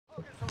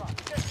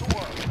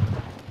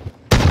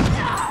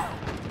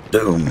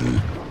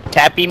Boom.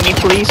 Tapping me,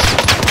 please.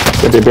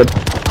 Good.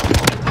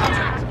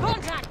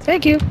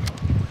 Thank you.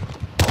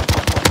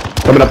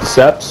 Coming up the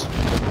steps.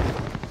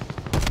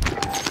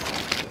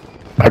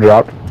 I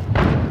dropped.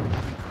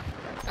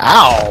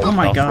 Ow! Oh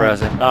my god.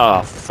 Present.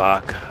 Oh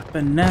fuck.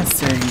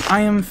 Finessing.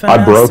 I am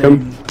finessing. I broke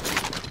him.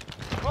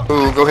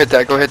 Ooh, go hit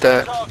that, go hit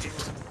that.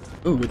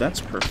 Ooh,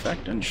 that's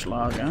perfect in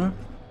Schlag, huh?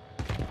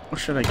 What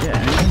should I get?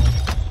 Anything?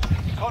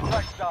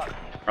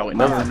 Probably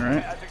nothing,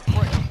 right?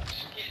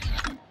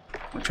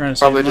 We're trying to save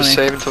Probably money. just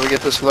save until we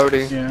get this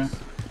loading. Yeah.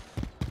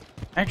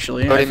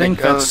 Actually, Loading I think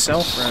the that's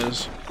guns.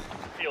 self-res.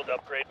 Field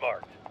upgrade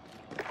marked.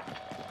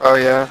 Oh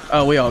yeah.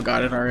 Oh, we all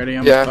got it already.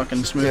 I'm Yeah, a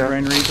fucking smooth yeah.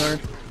 brain retard.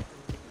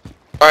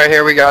 Alright,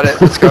 here we got it.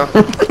 Let's go.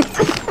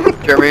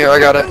 Jeremy, I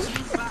got it.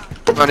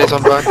 Money's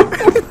on mine.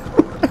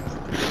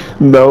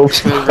 No.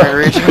 Smooth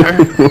brain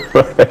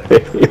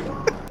retard.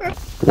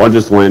 One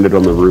just landed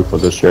on the roof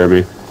with us,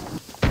 Jeremy.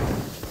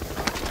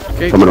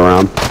 Okay, Coming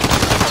around.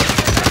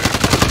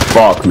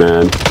 Fuck,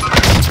 man.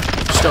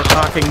 still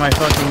cocking my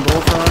fucking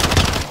bullfrog.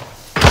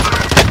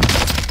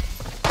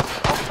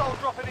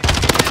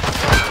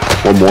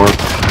 One more.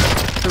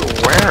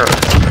 Dude, where?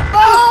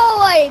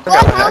 Oh,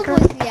 what house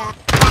was he at?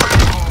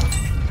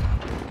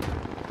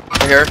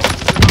 Right here.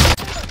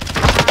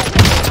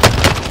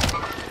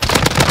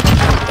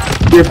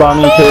 Here,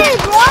 bombing pit.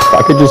 If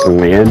I could just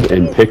land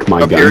and pick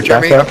my Up gun here, back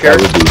Jeremy, up, up here.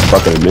 that would be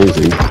fucking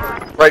amazing.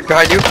 Right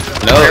behind you.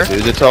 No, Here.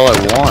 dude, that's all I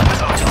want.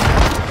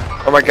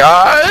 Oh my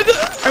god!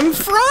 I'm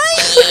frying!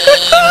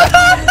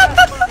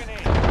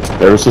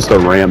 There was just a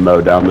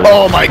Rambo down there.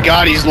 Oh my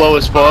god, he's low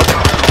as fuck.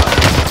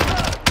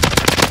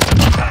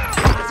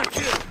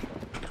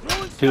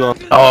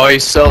 Oh,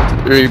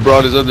 he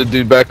brought his other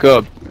dude back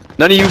up.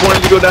 None of you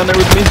wanted to go down there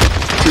with me?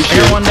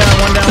 Here, one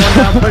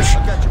down.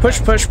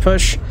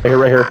 Push.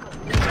 Right here.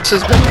 This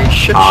has been a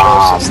shit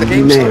show since the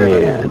game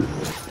started. Man.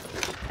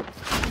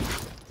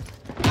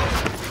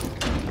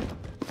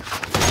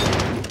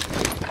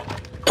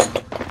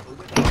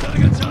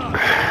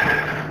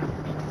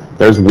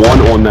 There's one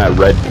on that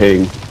red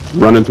ping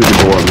running through the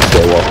door in the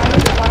stairwell.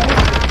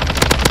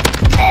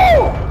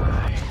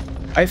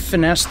 I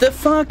finessed the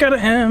fuck out of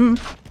him.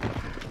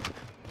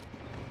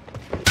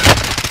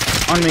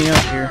 On me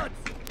up here.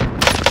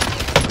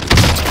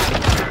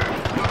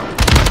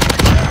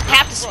 I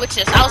have to switch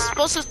this. I was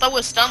supposed to throw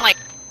a stun like.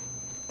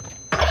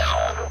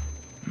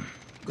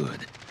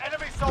 Good.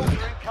 Enemy soldier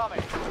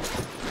incoming.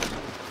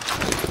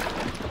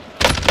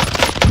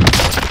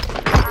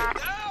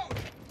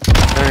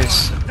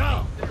 Nice.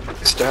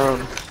 It's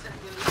down.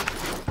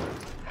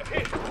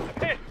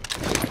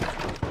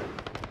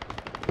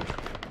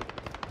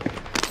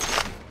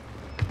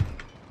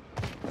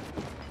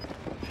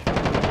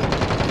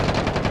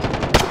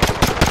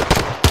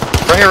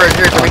 Right here,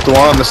 Jimmy. The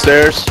one on the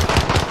stairs.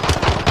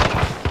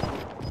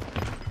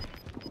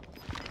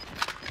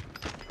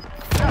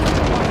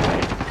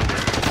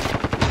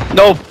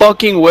 No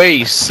fucking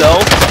way,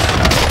 self.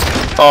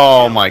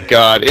 Oh my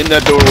god, in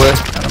that doorway.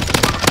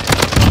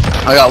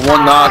 I got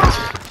one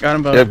knocked. Got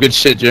him both. Yeah, good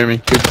shit, Jeremy.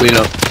 Good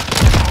cleanup.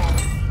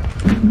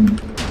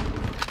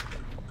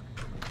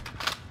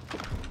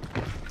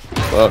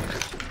 Fuck.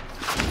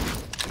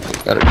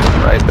 Gotta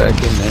come right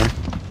back in there.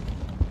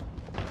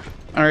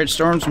 Alright,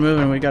 storm's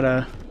moving. We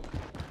gotta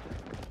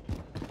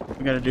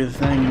do the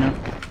thing, you know?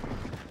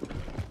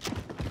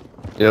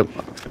 Yep.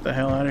 Get the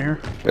hell out of here.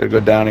 Gotta go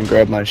down and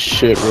grab my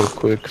shit real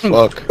quick.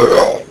 Fuck.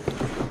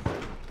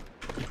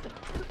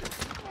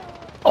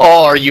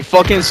 Oh, are you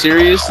fucking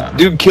serious?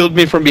 Dude killed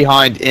me from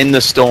behind in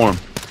the storm.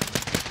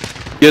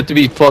 You have to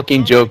be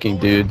fucking joking,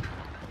 dude.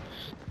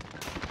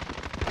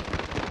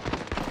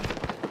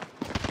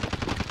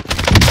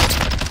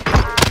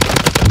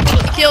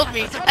 Killed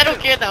me. I don't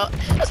care though.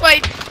 That's why.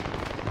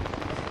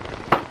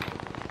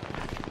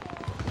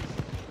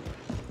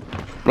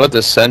 I'm about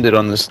to send it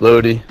on this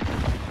loady.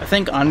 I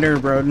think under,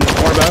 Broden.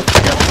 Or above.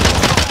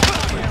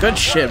 Yep. Good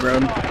shit,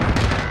 Broden.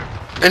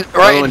 And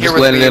right in one here just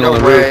with landed me, in no on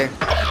the way.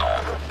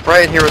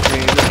 Right in here with me,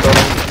 in this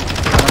building.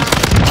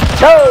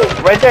 No!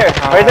 Right there!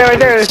 Right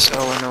there! So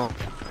annoying.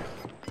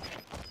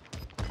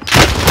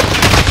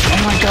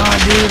 Oh my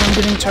god, dude, I'm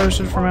getting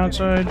toasted from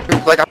outside.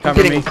 Like, I'm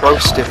Cover getting me.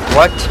 roasted.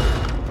 What?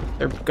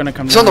 They're gonna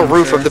come He's on the down,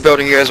 roof sure. of the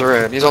building you guys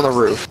are in. He's on the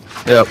roof.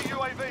 Yep.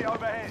 UAV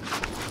overhead.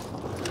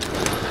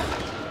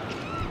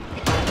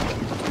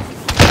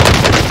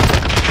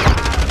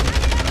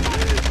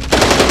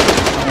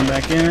 Going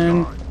back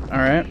in.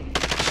 Alright.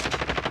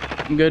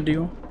 I'm good,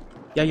 deal.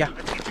 Yeah.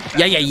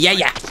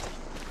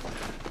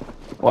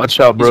 Watch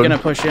out, He's bro. gonna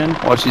push in.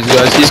 Watch these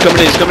guys. He's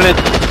coming in.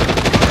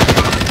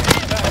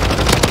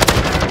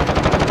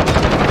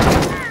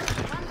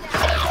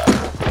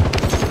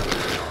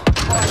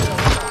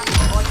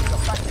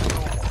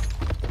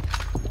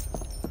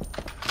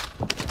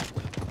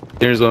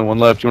 There's only one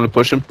left. You want to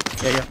push him?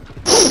 Yeah.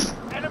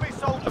 Enemy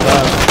soldier.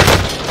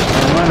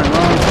 I'm running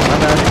wrong. My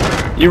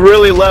bad. You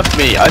really left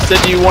me. I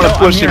said you want to No,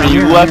 push I'm him, here, and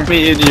you I'm here, left I'm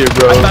me in here,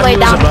 bro. I thought he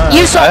was above.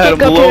 You I suck had it, him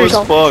go low kill as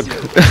yourself.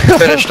 fuck.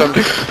 Finished him.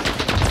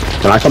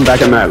 Can I come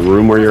back in that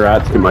room where you're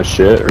at to get my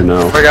shit, or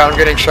no? Oh my god, I'm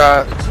getting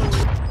shot.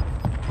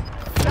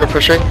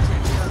 pushing.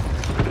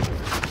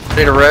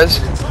 Need a res.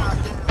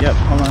 Yep,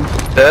 hold on.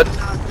 Dead.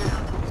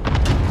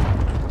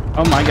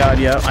 Oh my god,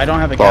 yeah. I don't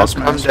have a gas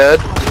I'm mask. dead.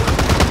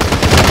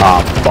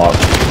 Ah, fuck.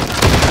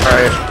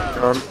 Alright,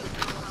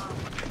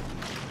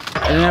 I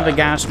didn't have a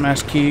gas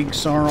mask, Keeg,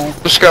 Sorrel.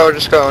 just go,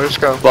 just go, just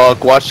go.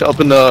 Fuck, watch up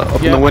in the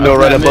window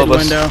right above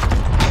us. Window.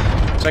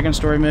 Second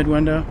story mid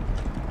window.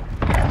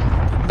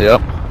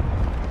 Yep.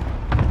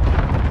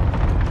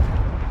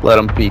 Let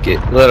him peek it.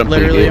 Let him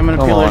Literally, peek it. I'm gonna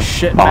Come peel on. this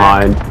shit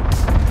back. Behind.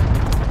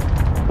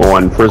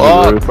 On prison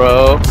Fuck, roof.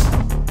 bro.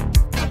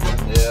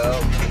 Yeah.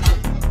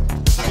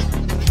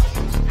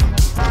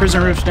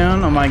 Prison roof's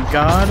down. Oh my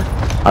god.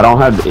 I don't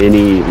have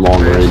any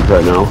long range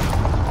right now.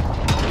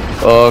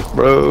 Fuck,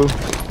 bro.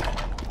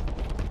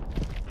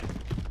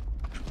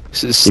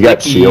 This is You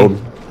got sticky. shield.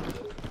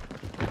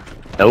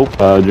 Nope.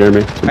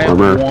 Jeremy. Some I have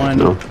armor. one.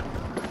 No.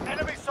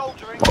 Enemy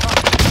soldier incoming.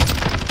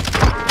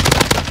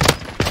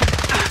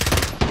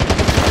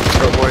 Let's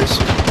go, boys.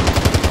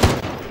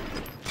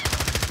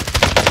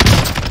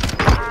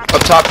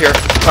 Up top here.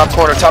 Top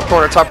corner, top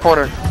corner, top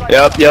corner.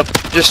 Yep, yep.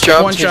 Just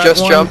jumped, One he shot,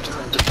 just one. jumped.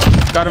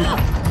 Got him.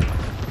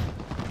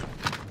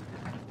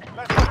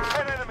 Less than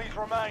 10 enemies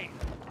remain.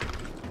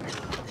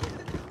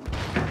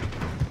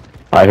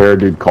 I hear a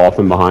dude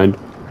coughing behind.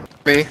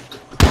 Me.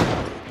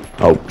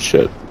 Oh,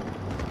 shit.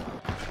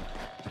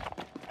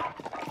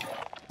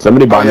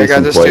 Somebody Oh buy yeah, I me got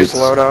some this plates.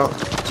 dude's loadout.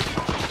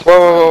 Whoa,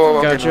 whoa, whoa,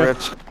 whoa, Gotcha. getting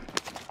ripped.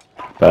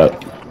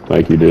 That.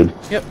 Thank you, dude.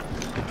 Yep.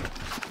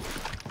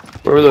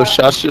 Where were those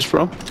shots just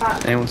from?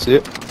 Anyone see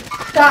it?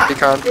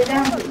 Recon.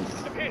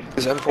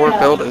 His M4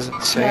 build is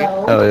insane.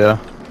 Hell yeah.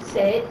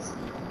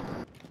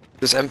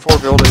 This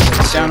M4 build is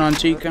insane. Down on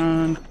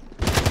T-Con.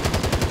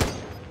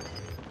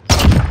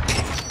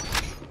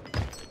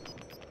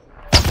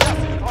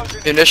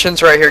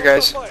 Munitions right here,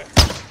 guys.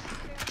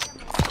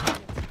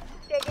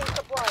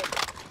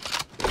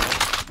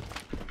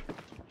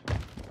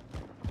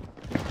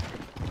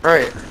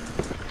 Alright.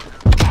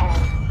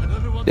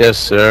 Yes,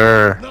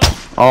 sir.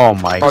 Oh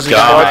my Oh, just watch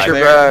god. your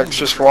backs.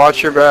 Just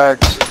watch your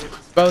backs.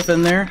 Both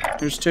in there.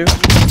 There's two.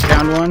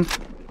 Down one.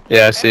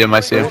 Yeah, I see him. I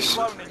see him.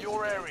 Alone in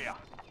your area.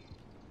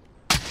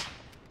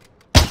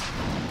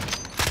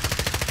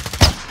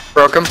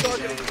 Broke him.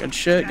 Good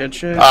shit, good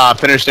shit. Ah,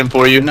 finished him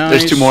for you.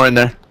 There's two Nice. more in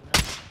there.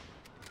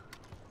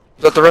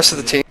 Is that the rest of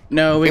the team?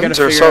 No, we gotta Teams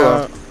or figure solo?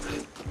 out.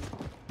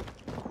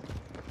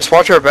 Just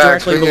watch our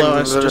backs. Directly We can- below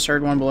us. Just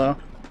heard one below.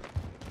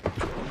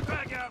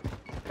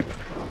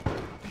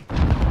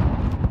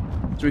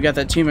 So we got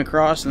that team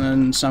across and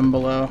then some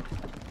below.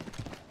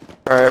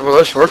 Alright,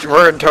 well,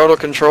 we're in total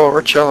control.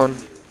 We're chilling.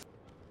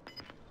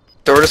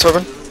 Door just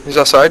open. He's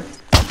outside.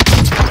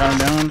 Down,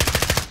 down.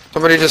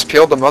 Somebody just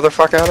peeled the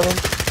motherfucker out of him.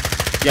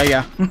 Yeah,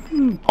 yeah.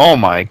 Oh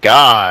my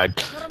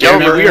god.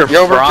 Jeremy, we are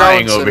Yover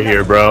frying Johnson. over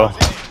here, bro.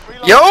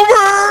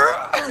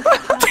 Yover!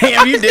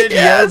 Damn, you did.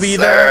 Yes, Yo, be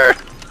there.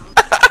 sir.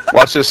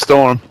 Watch this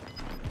storm.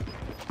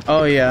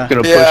 Oh yeah.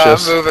 Gonna Yeah, push I'm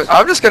us. moving.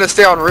 I'm just gonna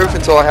stay on roof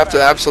until I have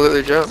to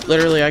absolutely jump.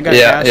 Literally, I got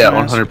Yeah, gas yeah,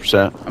 mask.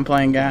 100%. I'm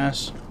playing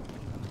gas.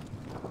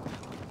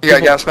 You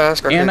got gas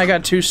mask? Okay. And I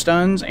got 2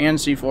 stuns and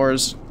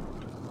C4s.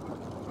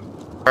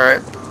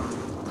 Alright.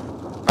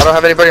 I don't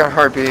have anybody on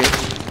heartbeat.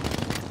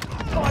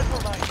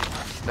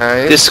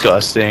 Nice.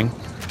 Disgusting.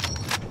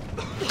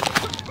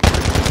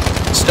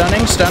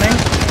 Stunning, stunning.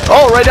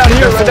 Oh, right down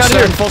here, right Full down stun,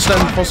 here. full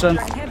stun, full stun.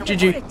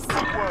 GG.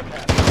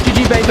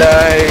 GG, baby.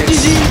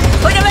 Nice.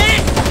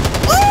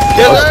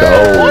 Let's go.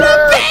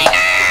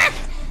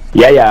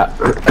 Yeah, yeah.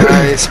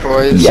 Nice,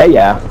 boys. Yeah,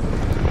 yeah.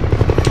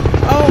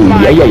 Oh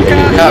my Yeah, yeah, yeah, god.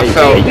 yeah, That yeah,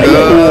 felt yeah, yeah,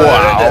 good.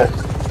 Wow.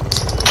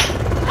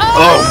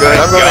 Oh, good.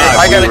 I'm going, I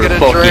gotta we were get a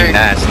fucking drink.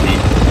 nasty.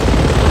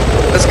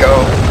 Let's go.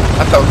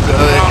 That felt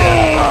good.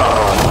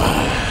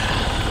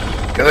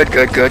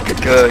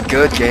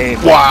 Good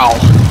game. Wow.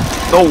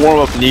 No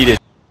warm-up needed.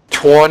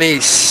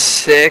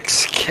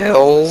 26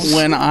 kills.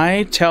 When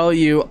I tell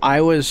you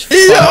I was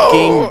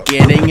fucking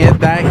getting it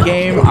that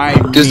game, I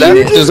Does mean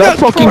it. that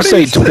fucking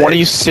say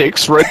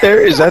 26 right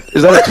there? Is that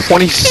a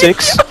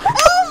 26?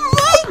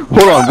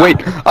 Hold on, wait.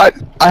 I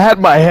had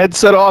my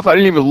headset off. I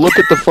didn't even look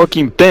at the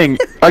fucking thing.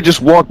 I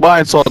just walked by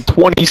and saw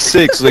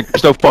 26. Like,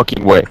 there's no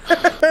fucking way.